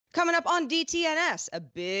Coming up on DTNS, a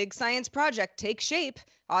big science project takes shape.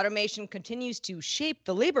 Automation continues to shape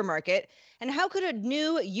the labor market. And how could a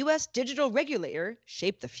new U.S. digital regulator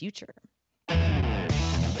shape the future?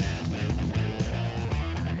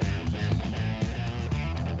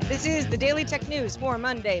 This is the Daily Tech News for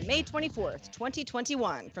Monday, May 24th,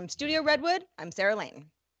 2021. From Studio Redwood, I'm Sarah Lane.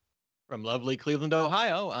 From lovely Cleveland,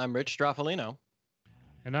 Ohio, I'm Rich Stroffolino.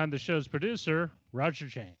 And I'm the show's producer, Roger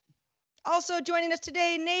Chang. Also joining us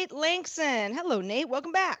today, Nate Lanxon. Hello, Nate.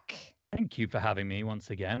 Welcome back. Thank you for having me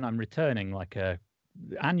once again. I'm returning like a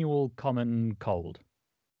annual common cold.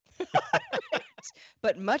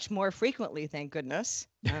 But much more frequently, thank goodness.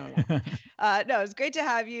 I don't know. No, it's great to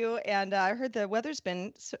have you. And I heard the weather's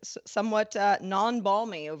been somewhat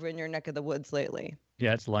non-balmy over in your neck of the woods lately.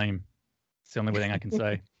 Yeah, it's lame. It's the only thing I can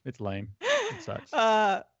say. It's lame. It sucks.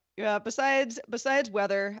 Yeah, besides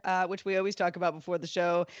weather, which we always talk about before the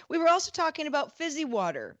show, we were also talking about fizzy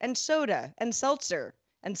water and soda and seltzer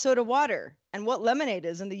and soda water and what lemonade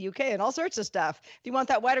is in the UK and all sorts of stuff. If you want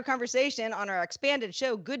that wider conversation on our expanded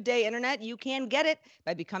show, Good Day Internet, you can get it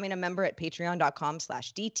by becoming a member at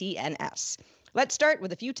patreon.com/DTNS. Let's start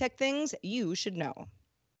with a few tech things you should know.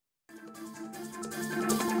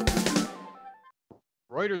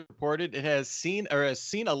 Reuters reported it has seen a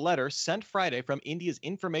letter sent Friday from India's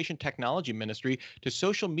Information Technology Ministry to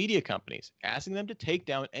social media companies, asking them to take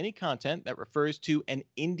down any content that refers to an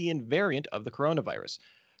Indian variant of the coronavirus.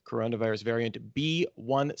 Coronavirus variant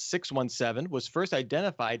B1617 was first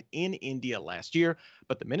identified in India last year,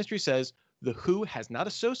 but the ministry says the WHO has not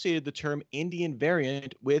associated the term Indian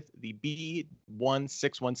variant with the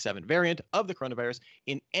B1617 variant of the coronavirus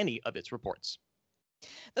in any of its reports.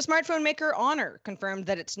 The smartphone maker Honor confirmed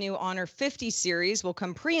that its new Honor 50 series will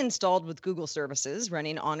come pre-installed with Google services,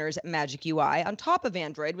 running Honor's Magic UI on top of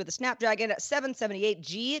Android with a Snapdragon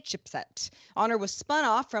 778G chipset. Honor was spun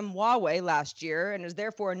off from Huawei last year and is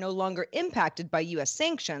therefore no longer impacted by U.S.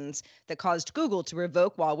 sanctions that caused Google to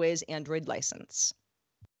revoke Huawei's Android license.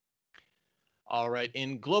 All right,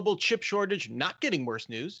 in global chip shortage not getting worse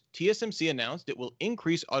news, TSMC announced it will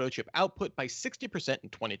increase auto chip output by 60% in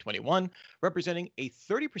 2021, representing a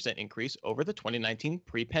 30% increase over the 2019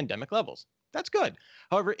 pre-pandemic levels. That's good.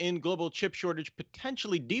 However, in global chip shortage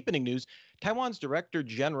potentially deepening news, Taiwan's Director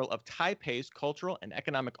General of Taipei's Cultural and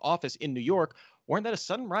Economic Office in New York warned that a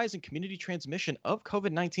sudden rise in community transmission of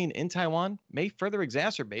COVID-19 in Taiwan may further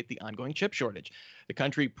exacerbate the ongoing chip shortage. The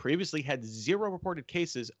country previously had 0 reported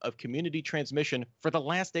cases of community transmission for the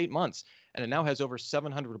last 8 months, and it now has over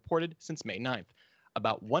 700 reported since May 9th.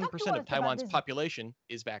 About 1% of Taiwan's population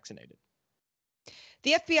is vaccinated.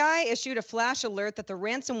 The FBI issued a flash alert that the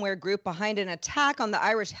ransomware group behind an attack on the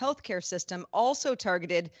Irish healthcare system also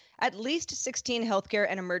targeted at least 16 healthcare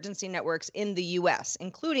and emergency networks in the U.S.,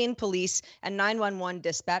 including police and 911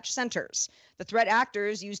 dispatch centers. The threat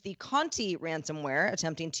actors used the Conti ransomware,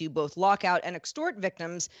 attempting to both lock out and extort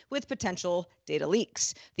victims with potential data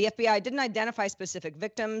leaks. The FBI didn't identify specific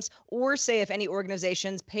victims or say if any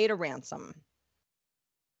organizations paid a ransom.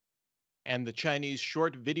 And the Chinese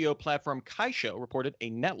short video platform Kaisho reported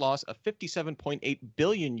a net loss of 57.8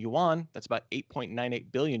 billion yuan, that's about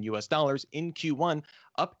 8.98 billion US dollars in Q1,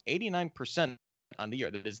 up 89% on the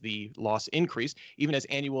year. That is the loss increase, even as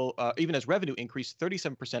revenue increased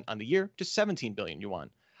 37% on the year to 17 billion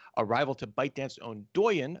yuan. A rival to ByteDance's own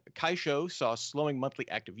Douyin, Kaisho saw slowing monthly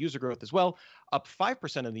active user growth as well, up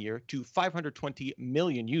 5% in the year to 520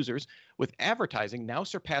 million users, with advertising now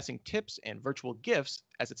surpassing tips and virtual gifts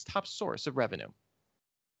as its top source of revenue.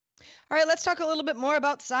 All right, let's talk a little bit more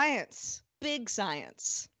about science. Big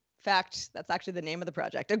science. In fact, that's actually the name of the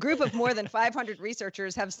project. A group of more than 500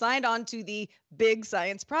 researchers have signed on to the Big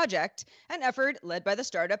Science Project, an effort led by the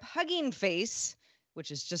startup Hugging Face, which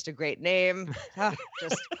is just a great name.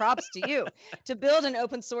 Just props to you. To build an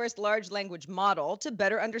open source large language model to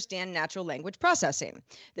better understand natural language processing.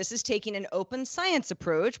 This is taking an open science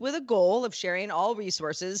approach with a goal of sharing all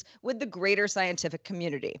resources with the greater scientific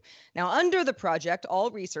community. Now, under the project, all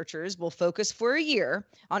researchers will focus for a year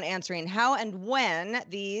on answering how and when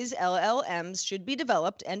these LLMs should be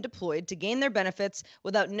developed and deployed to gain their benefits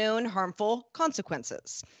without known harmful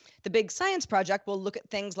consequences. The Big Science Project will look at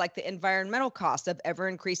things like the environmental costs of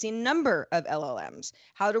ever-increasing number of LLMs,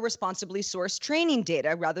 how to responsibly source training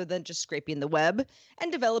data rather than just scraping the web,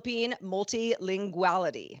 and developing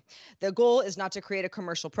multilinguality. The goal is not to create a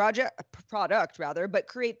commercial product, but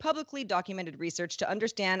create publicly documented research to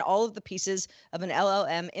understand all of the pieces of an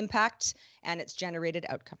LLM impact and its generated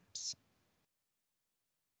outcomes.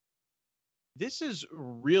 This is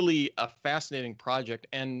really a fascinating project,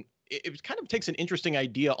 and it kind of takes an interesting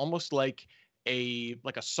idea, almost like a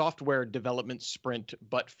software development sprint,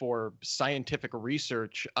 but for scientific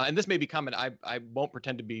research. And this may be common. I won't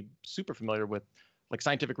pretend to be super familiar with like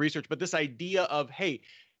scientific research, but this idea of, hey,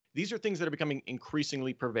 these are things that are becoming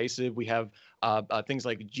increasingly pervasive. We have things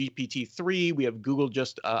like GPT-3. We have Google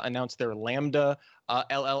just announced their Lambda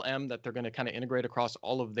LLM that they're going to kind of integrate across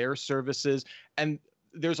all of their services. And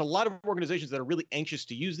there's a lot of organizations that are really anxious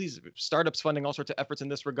to use these, startups funding all sorts of efforts in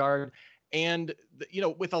this regard. And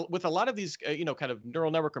with a lot of these kind of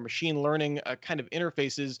neural network or machine learning kind of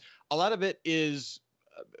interfaces, a lot of it is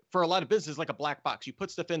for a lot of businesses like a black box. You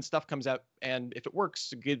put stuff in, stuff comes out, and if it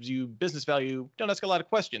works, it gives you business value. Don't ask a lot of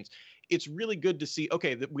questions. It's really good to see,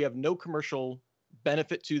 okay, that we have no commercial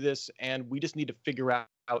benefit to this, and we just need to figure out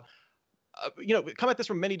come at this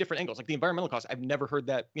from many different angles. Like the environmental costs, I've never heard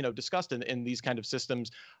that discussed in these kind of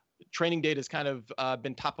systems. Training data has kind of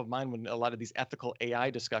been top of mind when a lot of these ethical AI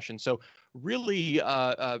discussions. So really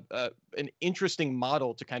an interesting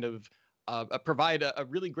model to kind of provide a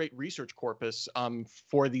really great research corpus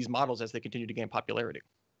for these models as they continue to gain popularity.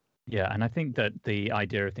 Yeah, and I think that the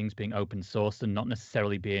idea of things being open source and not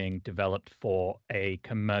necessarily being developed for a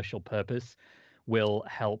commercial purpose will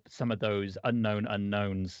help some of those unknown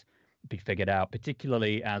unknowns be figured out,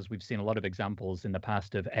 particularly as we've seen a lot of examples in the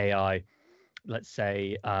past of AI. Let's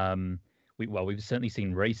say, we've certainly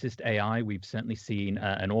seen racist AI. We've certainly seen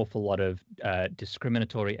an awful lot of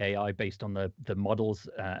discriminatory AI based on the models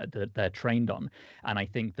that they're trained on. And I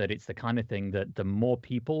think that it's the kind of thing that the more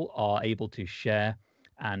people are able to share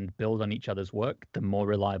and build on each other's work, the more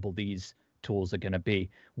reliable these tools are going to be,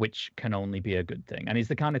 which can only be a good thing. And it's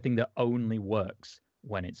the kind of thing that only works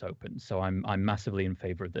when it's open. So I'm massively in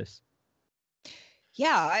favor of this.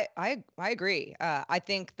 Yeah, I agree. I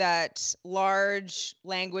think that large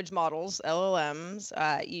language models, LLMs,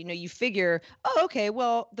 you figure, oh, okay,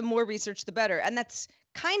 well, the more research, the better. And that's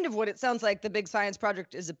kind of what it sounds like the Big Science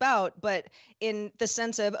Project is about, but in the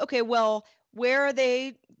sense of, okay, well, where are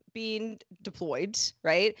they being deployed,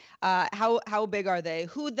 right? How big are they?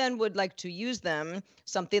 Who then would like to use them?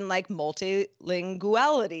 Something like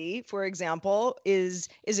multilinguality, for example, is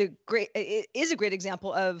a great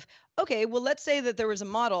example of, okay, well, let's say that there was a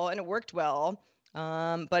model and it worked well,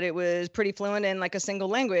 but it was pretty fluent in like a single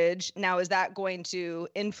language. Now, is that going to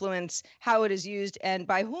influence how it is used and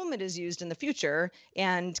by whom it is used in the future?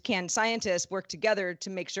 And can scientists work together to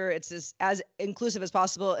make sure it's as inclusive as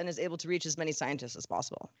possible and is able to reach as many scientists as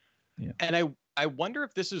possible? Yeah. And I wonder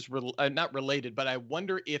if this is not related, but I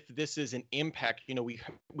wonder if this is an impact.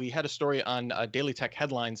 We had a story on Daily Tech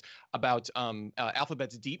Headlines about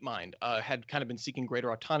Alphabet's DeepMind had kind of been seeking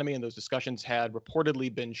greater autonomy, and those discussions had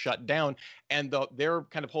reportedly been shut down. And their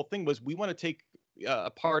kind of whole thing was, we want to take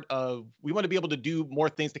we want to be able to do more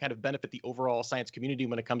things to kind of benefit the overall science community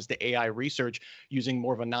when it comes to AI research using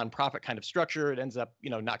more of a nonprofit kind of structure. It ends up,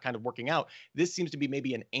 not kind of working out. This seems to be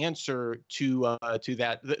maybe an answer to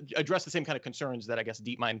that, address the same kind of concerns that I guess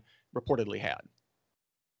DeepMind reportedly had.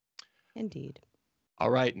 Indeed.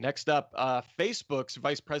 All right, next up, Facebook's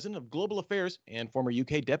Vice President of Global Affairs and former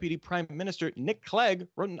UK Deputy Prime Minister Nick Clegg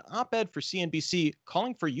wrote an op-ed for CNBC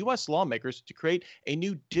calling for U.S. lawmakers to create a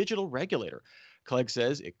new digital regulator. Clegg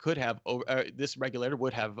says it could have this regulator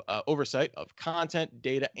would have oversight of content,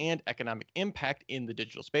 data, and economic impact in the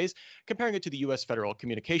digital space, comparing it to the U.S. Federal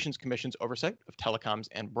Communications Commission's oversight of telecoms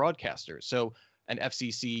and broadcasters. So an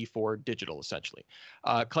FCC for digital, essentially.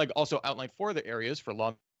 Clegg also outlined 4 other areas for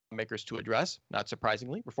lawmakers to address. Not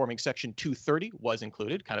surprisingly, reforming Section 230 was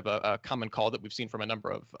included, kind of a common call that we've seen from a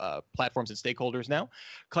number of platforms and stakeholders now.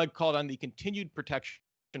 Clegg called on the continued protection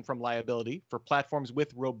from liability for platforms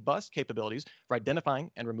with robust capabilities for identifying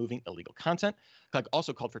and removing illegal content. Clegg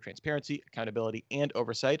also called for transparency, accountability, and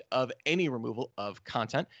oversight of any removal of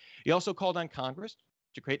content. He also called on Congress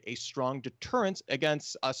to create a strong deterrence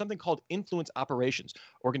against something called influence operations,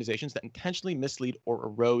 organizations that intentionally mislead or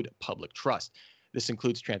erode public trust. This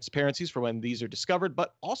includes transparencies for when these are discovered,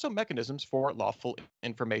 but also mechanisms for lawful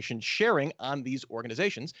information sharing on these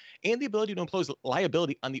organizations and the ability to impose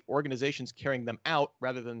liability on the organizations carrying them out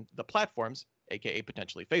rather than the platforms, aka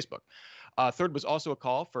potentially Facebook. Third was also a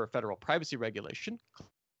call for federal privacy regulation.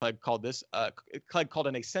 Clegg called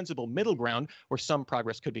it a sensible middle ground where some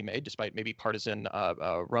progress could be made, despite maybe partisan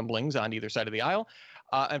rumblings on either side of the aisle.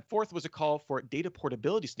 And fourth was a call for data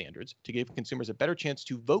portability standards to give consumers a better chance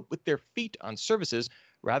to vote with their feet on services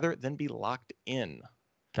rather than be locked in.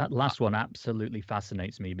 That last one absolutely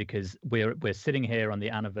fascinates me because we're sitting here on the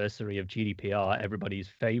anniversary of GDPR, everybody's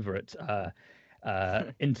favorite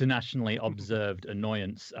internationally observed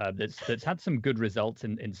annoyance that's had some good results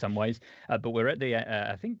in some ways. But we're at the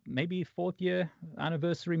I think maybe 4th year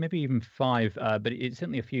anniversary, maybe even 5. But it's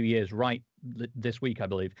certainly a few years right this week, I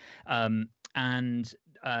believe. And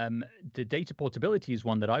the data portability is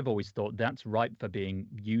one that I've always thought that's ripe for being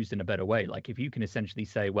used in a better way. Like if you can essentially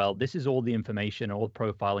say, well, this is all the information, all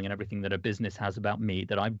profiling and everything that a business has about me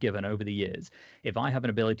that I've given over the years. If I have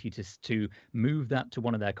an ability to move that to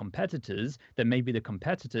one of their competitors, then maybe the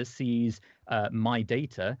competitor sees my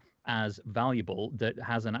data as valuable, that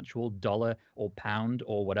has an actual dollar or pound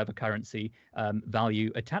or whatever currency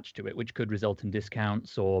value attached to it, which could result in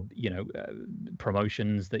discounts or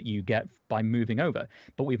promotions that you get by moving over.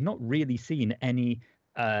 But we've not really seen any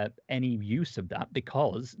use of that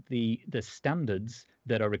because the standards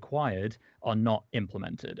that are required are not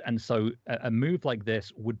implemented. And so a move like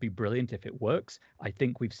this would be brilliant if it works. I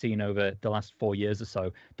think we've seen over the last 4 years or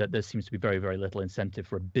so that there seems to be very, very little incentive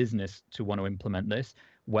for a business to want to implement this.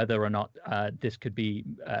 Whether or not this could be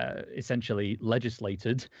essentially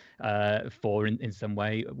legislated for in some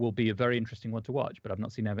way will be a very interesting one to watch. But I've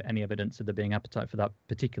not seen any evidence of there being appetite for that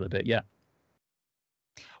particular bit yet.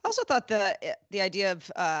 I also thought the idea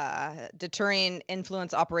of deterring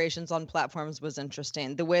influence operations on platforms was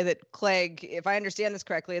interesting. The way that Clegg, if I understand this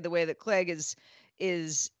correctly, the way that Clegg is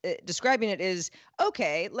describing it is,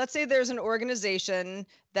 okay, let's say there's an organization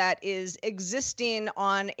that is existing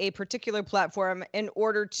on a particular platform in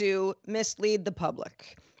order to mislead the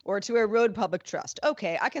public or to erode public trust.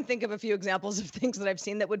 Okay, I can think of a few examples of things that I've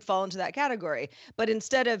seen that would fall into that category. But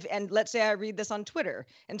instead of, and let's say I read this on Twitter,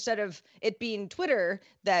 instead of it being Twitter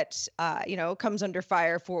that, comes under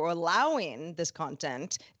fire for allowing this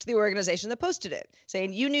content to the organization that posted it,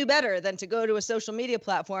 saying you knew better than to go to a social media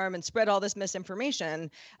platform and spread all this misinformation.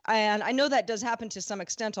 And I know that does happen to some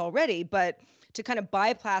extent already, but to kind of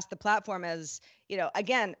bypass the platform as,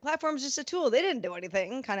 again, platform's just a tool. They didn't do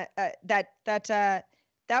anything, kind of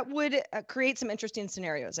that would create some interesting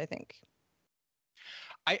scenarios, I think.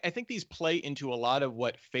 I think these play into a lot of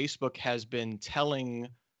what Facebook has been telling,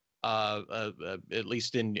 at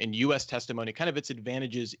least in U.S. testimony, kind of its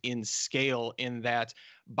advantages in scale, in that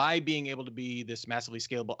by being able to be this massively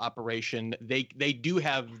scalable operation, they do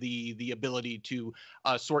have the ability to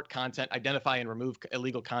sort content, identify and remove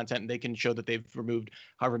illegal content, and they can show that they've removed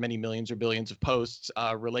however many millions or billions of posts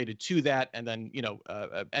related to that, and then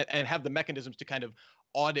and have the mechanisms to kind of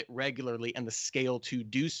audit regularly and the scale to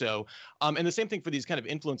do so. And the same thing for these kind of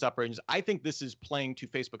influence operations. I think this is playing to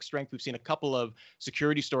Facebook's strength. We've seen a couple of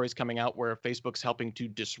security stories coming out where Facebook's helping to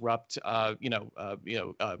disrupt,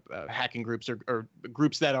 hacking groups or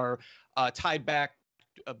groups that are tied back,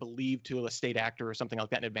 believed to a state actor or something like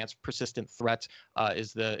that. An advanced persistent threat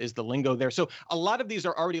is the lingo there. So a lot of these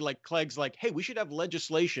are already like Clegg's, like, hey, we should have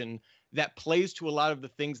legislation that plays to a lot of the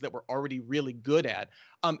things that we're already really good at.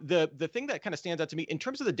 The thing that kind of stands out to me in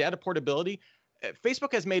terms of the data portability,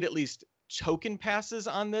 Facebook has made at least token passes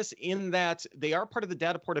on this, in that they are part of the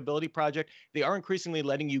data portability project. They are increasingly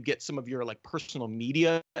letting you get some of your like personal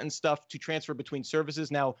media and stuff to transfer between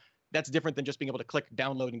services. Now, that's different than just being able to click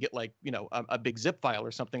download and get like, a big zip file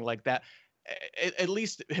or something like that. At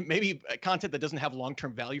least maybe content that doesn't have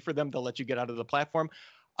long-term value for them, they'll let you get out of the platform.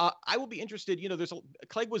 I will be interested.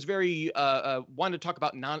 Clegg was very wanted to talk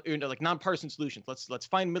about nonpartisan solutions. Let's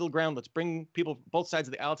find middle ground. Let's bring people both sides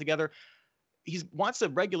of the aisle together. He wants a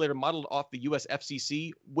regulator modeled off the U.S.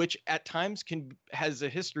 FCC, which at times has a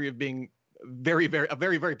history of being a very,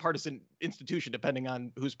 very partisan institution, depending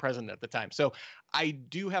on who's president at the time. So I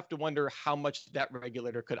do have to wonder how much that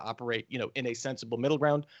regulator could operate, in a sensible middle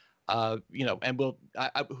ground. And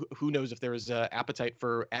who knows if there is appetite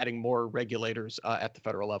for adding more regulators at the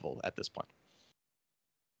federal level at this point.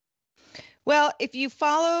 Well, if you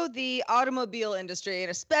follow the automobile industry, and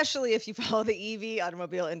especially if you follow the EV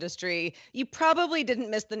automobile industry, you probably didn't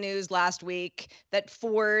miss the news last week that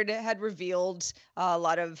Ford had revealed a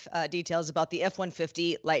lot of details about the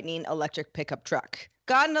F-150 Lightning electric pickup truck.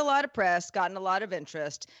 Gotten a lot of press, gotten a lot of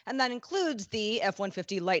interest, and that includes the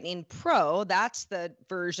F-150 Lightning Pro. That's the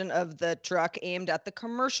version of the truck aimed at the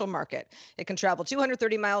commercial market. It can travel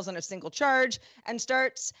 230 miles on a single charge and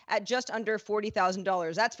starts at just under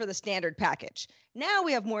 $40,000. That's for the standard package. Now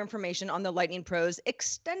we have more information on the Lightning Pro's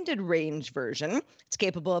extended range version. It's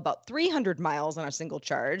capable of about 300 miles on a single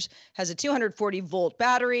charge, has a 240 volt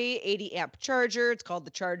battery, 80 amp charger. It's called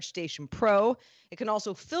the Charge Station Pro. It can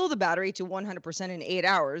also fill the battery to 100% in 8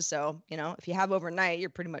 hours. So, if you have overnight, you're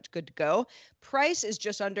pretty much good to go. Price is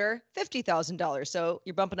just under $50,000. So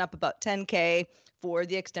you're bumping up about $10K for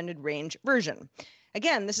the extended range version.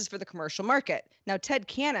 Again, this is for the commercial market. Now, Ted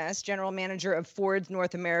Canis, general manager of Ford's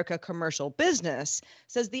North America commercial business,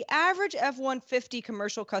 says the average F-150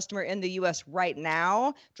 commercial customer in the U.S. right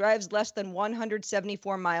now drives less than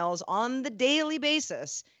 174 miles on the daily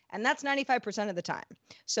basis, and that's 95% of the time.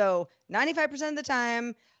 So 95% of the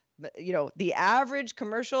time, the average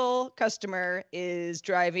commercial customer is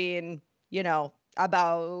driving,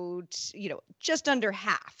 about, just under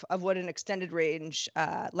half of what an extended range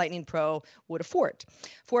Lightning Pro would afford.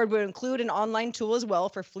 Ford would include an online tool as well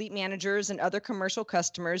for fleet managers and other commercial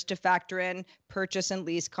customers to factor in purchase and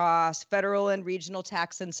lease costs, federal and regional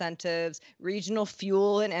tax incentives, regional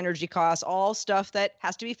fuel and energy costs, all stuff that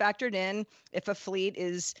has to be factored in if a fleet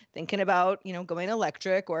is thinking about, going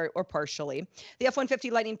electric or partially. The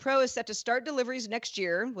F-150 Lightning Pro is set to start deliveries next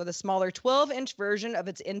year with a smaller 12-inch version of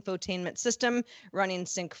its infotainment system running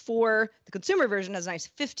Sync 4. The consumer version has a nice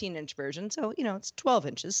 15-inch version, so, it's 12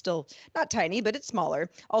 inches, still not tiny, but it's smaller.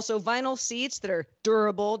 Also, vinyl seats that are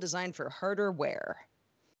durable, designed for harder wear.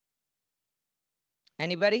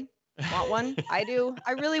 Anybody want one? I do.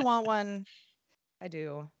 I really want one. I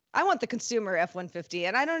do. I want the consumer F-150,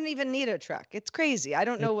 and I don't even need a truck. It's crazy. I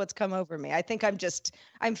don't know what's come over me. I think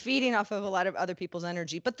I'm feeding off of a lot of other people's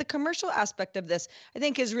energy. But the commercial aspect of this, I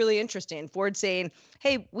think, is really interesting. Ford saying,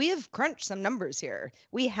 hey, we have crunched some numbers here.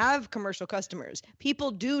 We have commercial customers.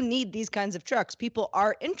 People do need these kinds of trucks. People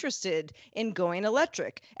are interested in going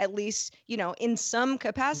electric, at least, in some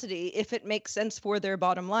capacity, if it makes sense for their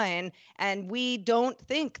bottom line. And we don't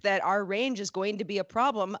think that our range is going to be a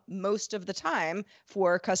problem most of the time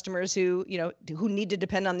for customers who need to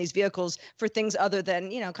depend on these vehicles for things other than,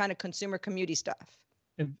 kind of consumer commuting stuff.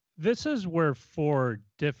 And this is where Ford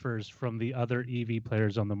differs from the other EV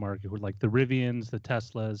players on the market, like the Rivians, the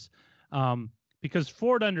Teslas, because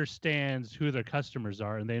Ford understands who their customers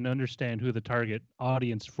are and they understand who the target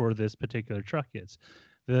audience for this particular truck is.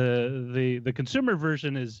 The consumer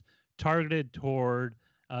version is targeted toward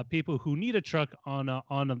people who need a truck on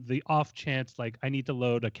the off chance, like I need to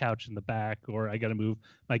load a couch in the back, or I got to move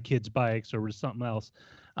my kids' bikes, or something else.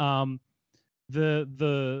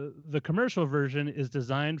 The commercial version is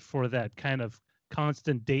designed for that kind of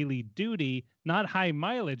constant daily duty, not high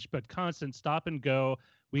mileage, but constant stop and go.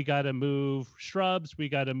 We got to move shrubs. We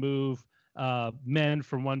got to move men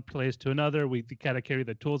from one place to another. We got to carry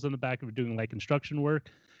the tools in the back if we're doing like construction work.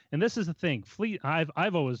 And this is the thing. Fleet.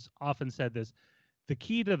 I've always often said this. The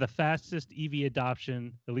key to the fastest EV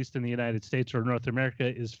adoption, at least in the United States or North America,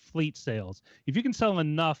 is fleet sales. If you can sell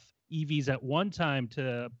enough EVs at one time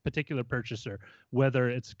to a particular purchaser, whether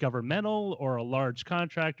it's governmental or a large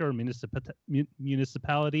contractor or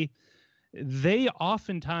municipality, they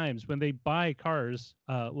oftentimes, when they buy cars,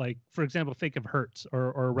 like, for example, think of Hertz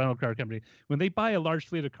or a rental car company, when they buy a large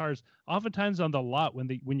fleet of cars, oftentimes on the lot,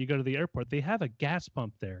 when you go to the airport, they have a gas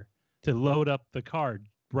pump there to load up the car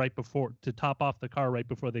to top off the car right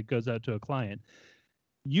before it goes out to a client.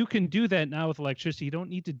 You can do that now with electricity. You don't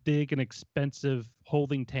need to dig an expensive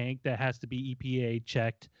holding tank that has to be EPA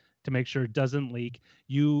checked to make sure it doesn't leak.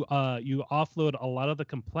 You offload a lot of the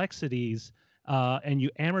complexities and you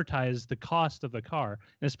amortize the cost of the car.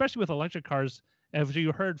 And especially with electric cars, as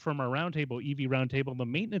you heard from our roundtable, EV roundtable, the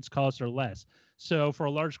maintenance costs are less. So for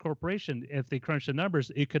a large corporation, if they crunch the numbers,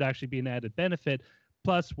 it could actually be an added benefit.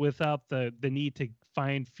 Plus, without the need to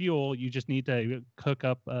find fuel, you just need to hook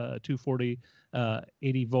up a 240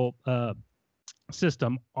 80-volt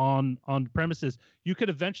system on premises. You could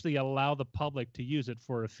eventually allow the public to use it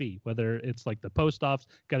for a fee, whether it's like the post office,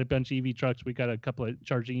 got a bunch of EV trucks, we got a couple of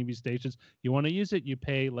charging EV stations. You want to use it, you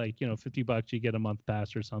pay like, $50, you get a month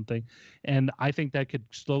pass or something. And I think that could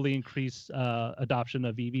slowly increase adoption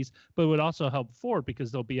of EVs, but it would also help Ford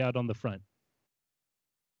because they'll be out on the front.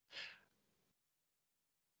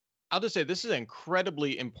 I'll just say this is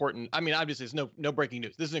incredibly important. I mean, obviously, it's no breaking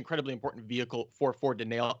news. This is an incredibly important vehicle for Ford to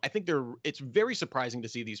nail. I think it's very surprising to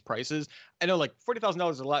see these prices. I know like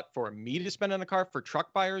 $40,000 is a lot for me to spend on a car. For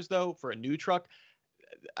truck buyers, though, for a new truck,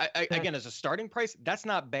 again, as a starting price, that's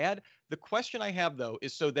not bad. The question I have, though,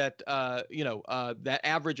 is so that, that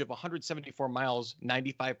average of 174 miles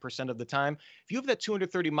 95% of the time, if you have that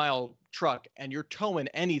 230-mile truck and you're towing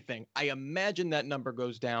anything, I imagine that number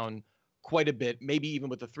goes down quite a bit, maybe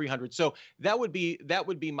even with the 300. So that would be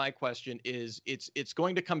my question. Is it's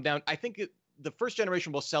going to come down. I think the first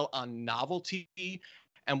generation will sell on novelty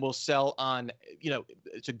and will sell on,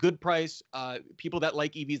 it's a good price. People that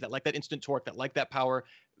like EVs, that like that instant torque, that like that power,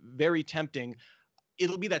 very tempting.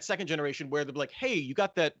 It'll be that second generation where they'll be like, hey, you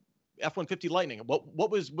got that F-150 Lightning?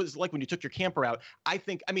 What was like when you took your camper out? I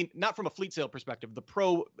mean, not from a fleet sale perspective. The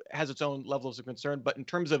Pro has its own levels of concern, but in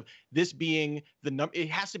terms of this being it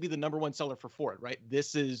has to be the number one seller for Ford, right?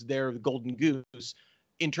 This is their golden goose.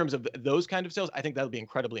 In terms of those kind of sales, I think that'll be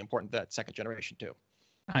incredibly important, that second generation too.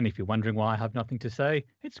 And if you're wondering why I have nothing to say,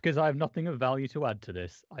 it's because I have nothing of value to add to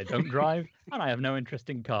this. I don't drive, and I have no interest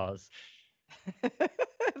in cars.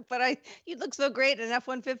 But you look so great in an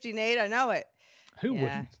F-150, Nate. I know it. Who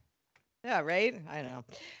wouldn't? Yeah, right? I know.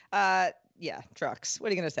 Yeah, trucks.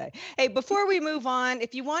 What are you going to say? Hey, before we move on,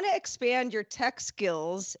 if you want to expand your tech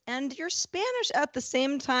skills and your Spanish at the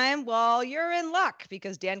same time, well, you're in luck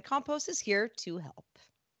because Dan Campos is here to help.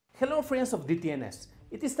 Hello, friends of DTNS.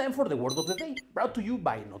 It is time for the word of the day, brought to you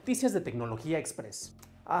by Noticias de Tecnología Express.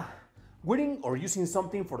 Wearing or using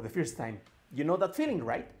something for the first time. You know that feeling,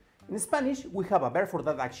 right? In Spanish, we have a verb for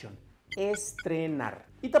that action, estrenar.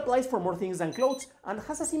 It applies for more things than clothes and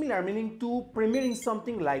has a similar meaning to premiering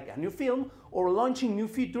something like a new film or launching new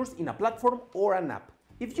features in a platform or an app.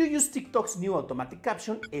 If you use TikTok's new automatic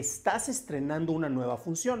caption, estás estrenando una nueva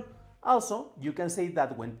función. Also, you can say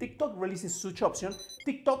that when TikTok releases such option,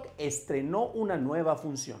 TikTok estrenó una nueva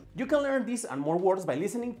función. You can learn this and more words by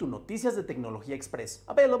listening to Noticias de Tecnología Express,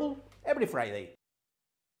 available every Friday.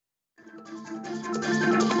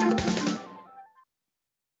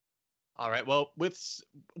 All right. Well, with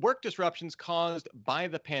work disruptions caused by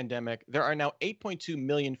the pandemic, there are now 8.2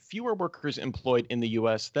 million fewer workers employed in the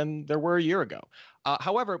U.S. than there were a year ago.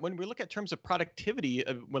 However, when we look at terms of productivity,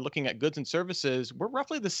 when looking at goods and services, we're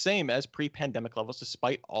roughly the same as pre-pandemic levels,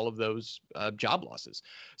 despite all of those job losses.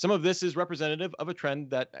 Some of this is representative of a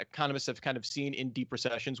trend that economists have kind of seen in deep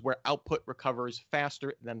recessions, where output recovers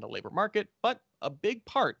faster than the labor market, but a big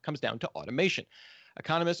part comes down to automation.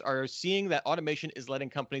 Economists are seeing that automation is letting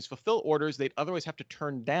companies fulfill orders they'd otherwise have to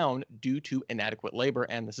turn down due to inadequate labor,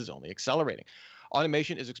 and this is only accelerating.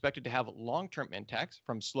 Automation is expected to have long-term impacts,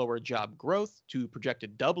 from slower job growth to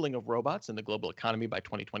projected doubling of robots in the global economy by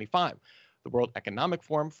 2025. The World Economic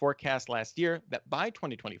Forum forecast last year that by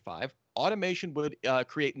 2025, automation would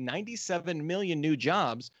create 97 million new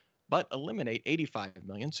jobs, but eliminate 85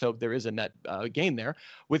 million. So there is a net gain there,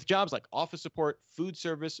 with jobs like office support, food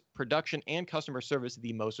service, production, and customer service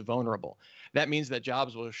the most vulnerable. That means that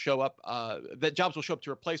jobs will show up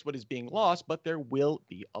to replace what is being lost, but there will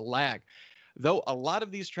be a lag. Though a lot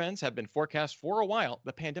of these trends have been forecast for a while,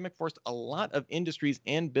 the pandemic forced a lot of industries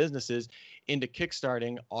and businesses into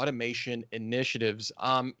kickstarting automation initiatives.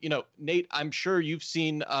 Nate, I'm sure you've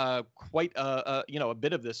seen quite a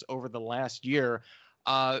bit of this over the last year.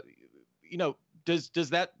 Does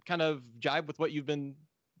that kind of jibe with what you've been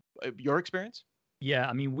your experience? Yeah,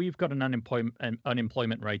 I mean, we've got an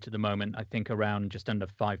unemployment rate at the moment, I think around just under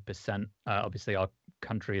 5%. Obviously, our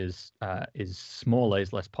country is smaller,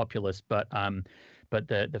 is less populous, but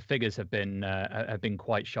the figures have been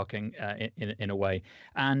quite shocking in a way.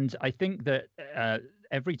 And I think that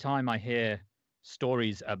every time I hear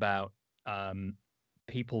stories about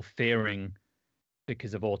people fearing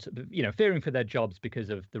because of fearing for their jobs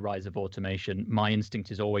because of the rise of automation, my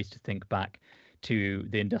instinct is always to think back to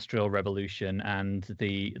the Industrial Revolution and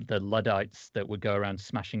the Luddites that would go around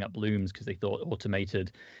smashing up looms because they thought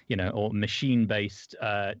automated, or machine-based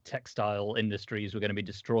textile industries were going to be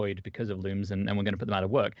destroyed because of looms, and we're going to put them out of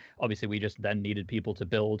work. Obviously, we just then needed people to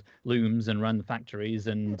build looms and run factories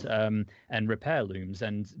and repair looms.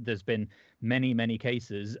 And there's been many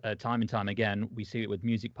cases, time and time again. We see it with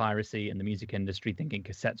music piracy in the music industry, thinking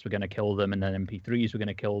cassettes were going to kill them and then MP3s were going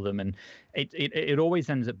to kill them. And it always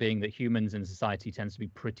ends up being that humans in society tends to be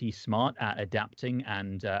pretty smart at adapting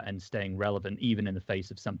and staying relevant, even in the face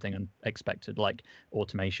of something unexpected like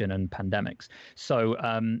automation and pandemics. So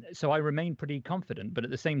I remain pretty confident, but at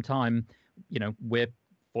the same time, we're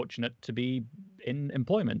fortunate to be in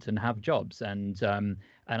employment and have jobs, and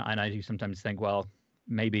I do sometimes think, well,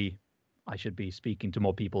 maybe I should be speaking to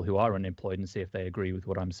more people who are unemployed and see if they agree with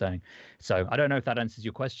what I'm saying. So I don't know if that answers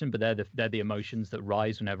your question, but they're the emotions that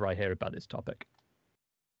rise whenever I hear about this topic.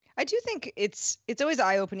 I do think it's always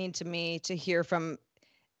eye-opening to me to hear from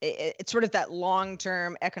it's sort of that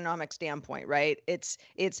long-term economic standpoint, right? It's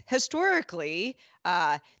historically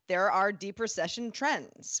there are deep recession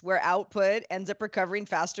trends where output ends up recovering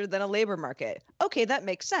faster than a labor market. Okay, that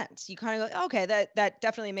makes sense. You kind of go, okay, that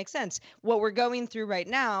definitely makes sense. What we're going through right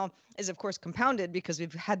now is, of course, compounded because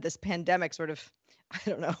we've had this pandemic sort of, I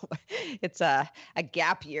don't know, it's a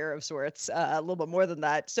gap year of sorts, a little bit more than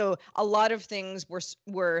that. So a lot of things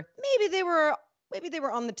were maybe they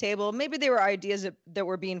were on the table. Maybe they were ideas that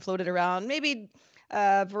were being floated around. Maybe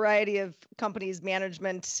a variety of companies'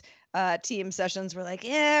 management team sessions were like,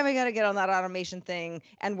 yeah, we got to get on that automation thing.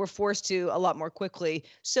 And we're forced to a lot more quickly.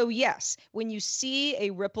 So yes, when you see a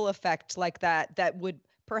ripple effect like that, that would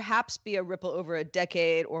perhaps be a ripple over a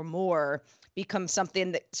decade or more, become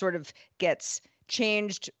something that sort of gets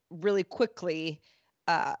changed really quickly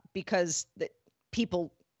because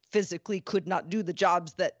people physically could not do the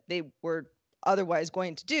jobs that they were otherwise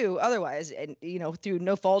going to do otherwise, and through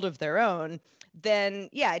no fault of their own, then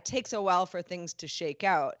yeah, it takes a while for things to shake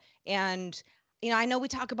out. And I know we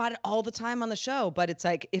talk about it all the time on the show, but it's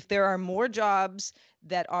like, if there are more jobs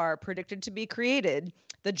that are predicted to be created,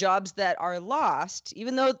 the jobs that are lost,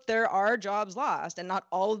 even though there are jobs lost and not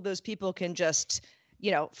all of those people can just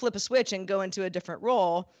flip a switch and go into a different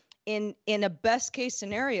role, in a best case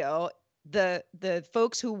scenario, the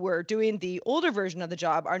folks who were doing the older version of the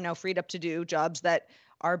job are now freed up to do jobs that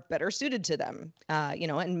are better suited to them,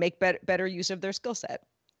 and make better use of their skill set.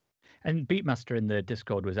 And Beatmaster in the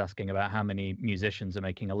Discord was asking about how many musicians are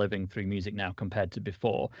making a living through music now compared to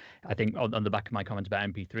before. I think on the back of my comments about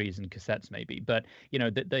MP3s and cassettes, maybe. But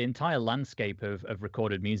the entire landscape of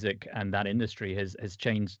recorded music and that industry has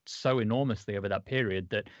changed so enormously over that period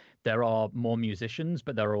that there are more musicians,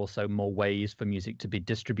 but there are also more ways for music to be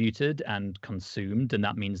distributed and consumed, and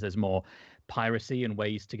that means there's more piracy and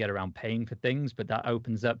ways to get around paying for things, but that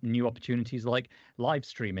opens up new opportunities like live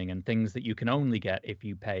streaming and things that you can only get if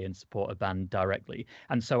you pay and support a band directly.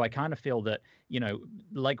 And so I kind of feel that,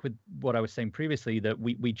 like with what I was saying previously, that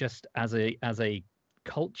we just as a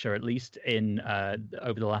culture, at least in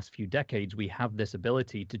over the last few decades, we have this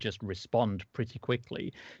ability to just respond pretty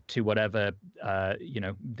quickly to whatever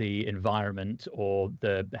the environment or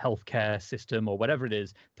the healthcare system or whatever it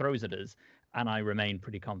is throws at us. And I remain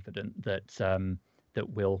pretty confident that that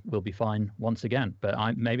we'll be fine once again.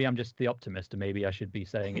 But maybe I'm just the optimist, and maybe I should be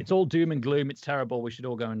saying it's all doom and gloom, it's terrible, we should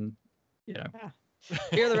all go and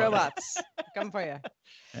fear the robots. Come for you.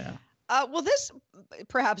 Yeah. Well, this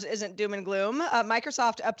perhaps isn't doom and gloom.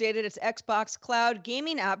 Microsoft updated its Xbox Cloud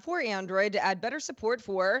gaming app for Android to add better support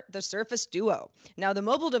for the Surface Duo. Now, the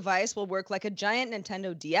mobile device will work like a giant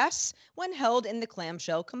Nintendo DS when held in the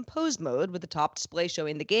clamshell compose mode, with the top display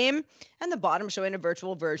showing the game and the bottom showing a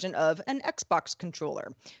virtual version of an Xbox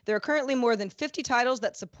controller. There are currently more than 50 titles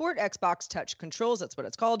that support Xbox Touch controls. That's what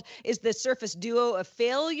it's called. Is the Surface Duo a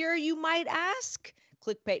failure, you might ask?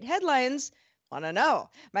 Clickbait headlines want to know.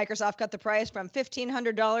 Microsoft cut the price from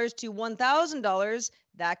 $1,500 to $1,000.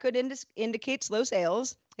 That could indicate slow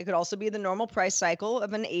sales. It could also be the normal price cycle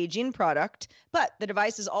of an aging product. But the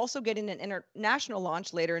device is also getting an international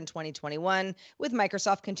launch later in 2021, with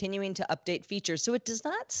Microsoft continuing to update features. So it does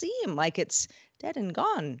not seem like it's dead and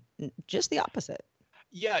gone. Just the opposite.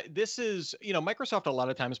 Yeah, this is, Microsoft a lot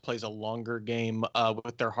of times plays a longer game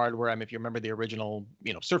with their hardware. I mean, if you remember the original,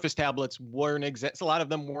 Surface tablets a lot of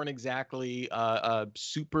them weren't exactly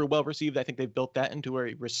super well received. I think they've built that into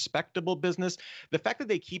a respectable business. The fact that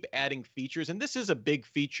they keep adding features, and this is a big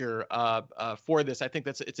feature for this, I think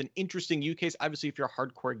it's an interesting use case. Obviously, if you're a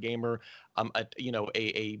hardcore gamer, a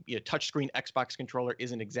touchscreen Xbox controller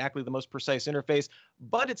isn't exactly the most precise interface,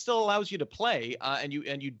 but it still allows you to play, and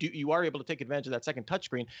you are able to take advantage of that second touchscreen.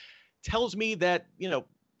 Tells me that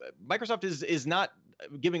Microsoft is not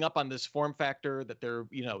giving up on this form factor, that they're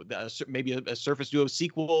maybe a Surface Duo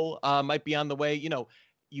sequel might be on the way.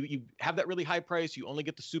 You have that really high price, you only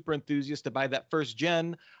get the super enthusiast to buy that first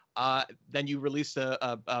gen. Then you release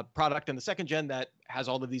a product in the second gen that has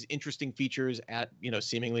all of these interesting features at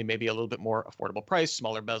seemingly maybe a little bit more affordable price,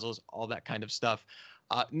 smaller bezels, all that kind of stuff.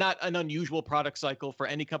 Not an unusual product cycle for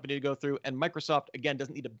any company to go through. And Microsoft, again,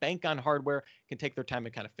 doesn't need to bank on hardware, can take their time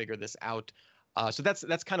and kind of figure this out. So that's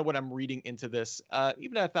kind of what I'm reading into this.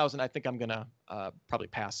 Even at $1,000, I think I'm going to probably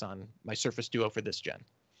pass on my Surface Duo for this gen.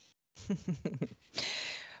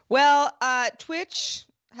 Well, Twitch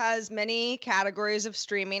has many categories of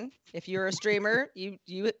streaming. If you're a streamer,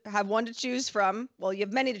 you have one to choose from. Well, you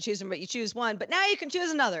have many to choose from, but you choose one. But now you can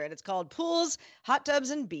choose another, and it's called pools, hot tubs,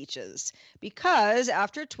 and beaches. Because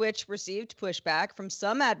after Twitch received pushback from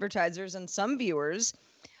some advertisers and some viewers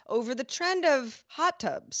over the trend of hot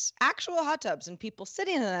tubs, actual hot tubs, and people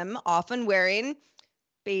sitting in them, often wearing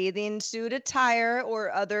bathing suit attire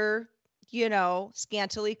or other,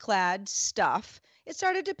 scantily clad stuff, it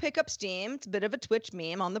started to pick up steam. It's a bit of a Twitch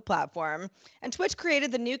meme on the platform. And Twitch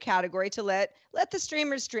created the new category to let the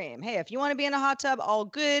streamers stream. Hey, if you want to be in a hot tub, all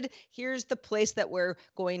good. Here's the place that we're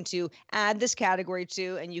going to add this category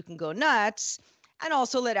to, and you can go nuts. and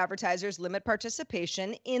also let advertisers limit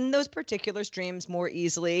participation in those particular streams more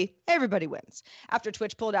easily. Everybody wins. After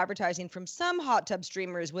Twitch pulled advertising from some hot tub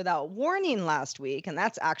streamers without warning last week, and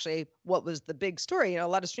that's actually what was the big story. A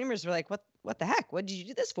lot of streamers were like, what the heck? What did you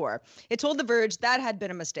do this for? It told The Verge that had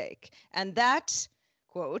been a mistake, and that,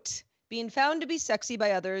 quote, being found to be sexy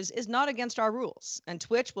by others is not against our rules, and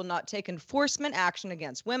Twitch will not take enforcement action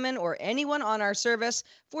against women or anyone on our service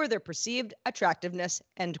for their perceived attractiveness,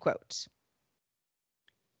 end quote.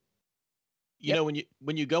 You know,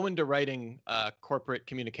 when you go into writing corporate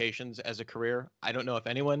communications as a career, I don't know if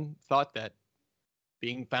anyone thought that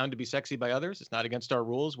being found to be sexy by others, it's not against our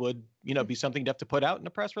rules, would, be something to have to put out in a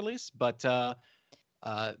press release. But that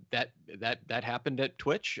happened at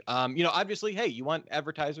Twitch. Obviously, hey, you want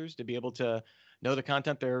advertisers to be able to know the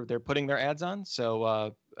content they're putting their ads on.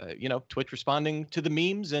 So, Twitch responding to the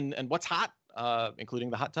memes and what's hot,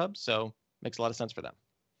 including the hot tub. So makes a lot of sense for them.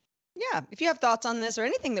 Yeah, if you have thoughts on this or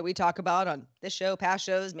anything that we talk about on this show, past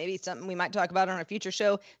shows, maybe something we might talk about on a future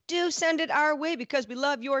show, do send it our way because we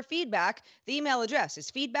love your feedback. The email address is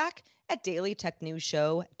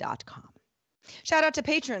feedback@dailytechnewsshow.com. Shout out to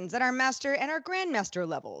patrons at our master and our grandmaster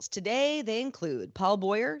levels. Today, they include Paul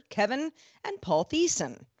Boyer, Kevin, and Paul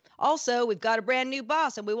Thiessen. Also, we've got a brand new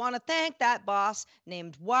boss, and we want to thank that boss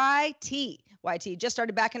named YT. YT just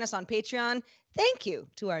started backing us on Patreon. Thank you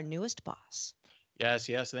to our newest boss. Yes.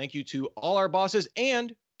 Thank you to all our bosses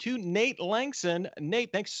and to Nate Lanxon.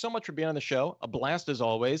 Nate, thanks so much for being on the show. A blast as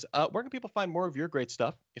always. Where can people find more of your great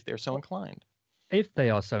stuff if they're so inclined? If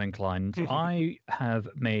they are so inclined, I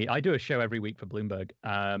do a show every week for Bloomberg.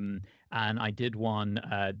 And I did one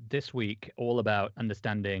this week all about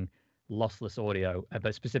understanding lossless audio,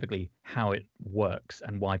 but specifically how it works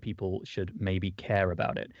and why people should maybe care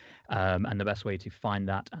about it. And the best way to find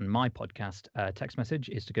that and my podcast text message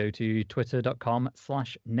is to go to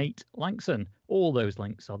twitter.com/Nate Lanxon. All those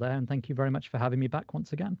links are there. And thank you very much for having me back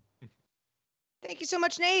once again. Thank you so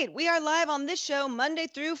much, Nate. We are live on this show Monday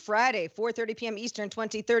through Friday, 4:30 p.m. Eastern,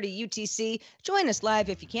 2030 UTC. Join us live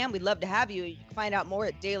if you can. We'd love to have you. You can find out more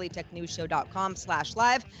at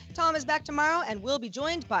dailytechnewsshow.com/live. Tom is back tomorrow, and we'll be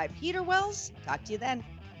joined by Peter Wells. Talk to you then.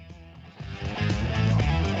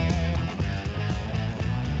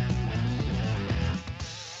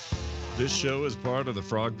 This show is part of the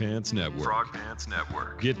Frog Pants Network. Frog Pants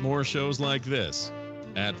Network. Get more shows like this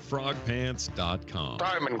at frogpants.com.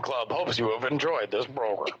 Diamond Club hopes you have enjoyed this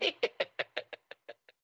program.